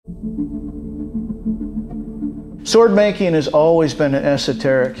Sword making has always been an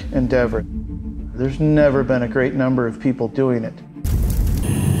esoteric endeavor. There's never been a great number of people doing it.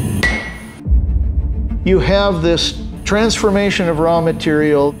 You have this transformation of raw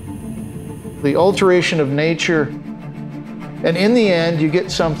material, the alteration of nature, and in the end you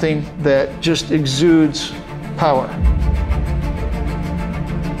get something that just exudes power.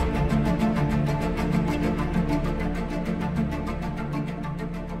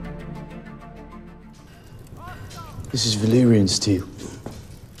 This is Valyrian steel.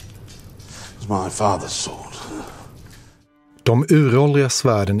 It's my father's sword. De uråldriga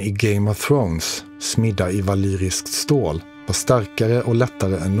svärden i Game of Thrones, smidda i valyriskt stål, var starkare och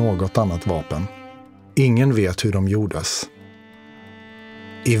lättare än något annat vapen. Ingen vet hur de gjordes.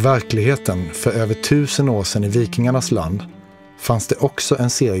 I verkligheten, för över 1000 år sedan i vikingarnas land, fanns det också en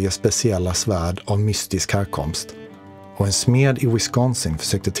serie speciella svärd av mystisk härkomst. Och en smed i Wisconsin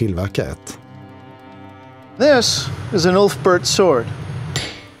försökte tillverka ett. This is an Ulfbert sword.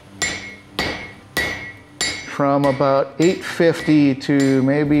 From about 850 to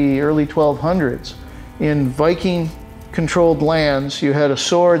maybe early 1200s. In Viking-controlled lands, you had a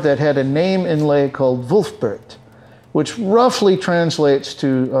sword that had a name inlay called Wulfbert, which roughly translates to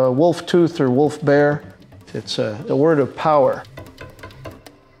wolf tooth or wolf bear. It's a word of power.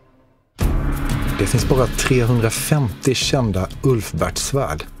 Det finns bara 350 kända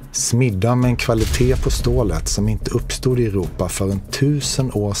Ulfbert-svärd, smidda med en kvalitet på stålet som inte uppstod i Europa förrän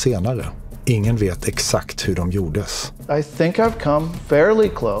 1000 år senare. Ingen vet exakt hur de gjordes. I think I've come fairly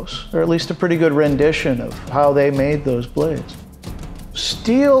close, or at least a pretty good rendition of how they made those blades.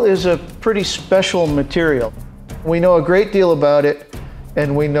 Steel is a pretty special material. We know a great deal about it,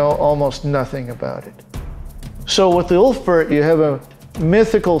 and we know almost nothing about it. So with the Ulfbert, you have a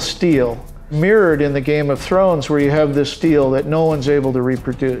mythical steel mirrored in the Game of Thrones, where you have this steel that no one's able to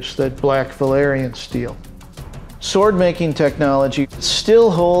reproduce, that black Valyrian steel. Sword making technology still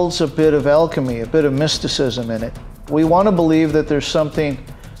holds a bit of alchemy, a bit of mysticism in it. We want to believe that there's something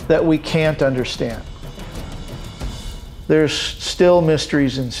that we can't understand. There's still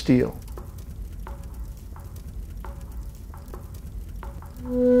mysteries in steel.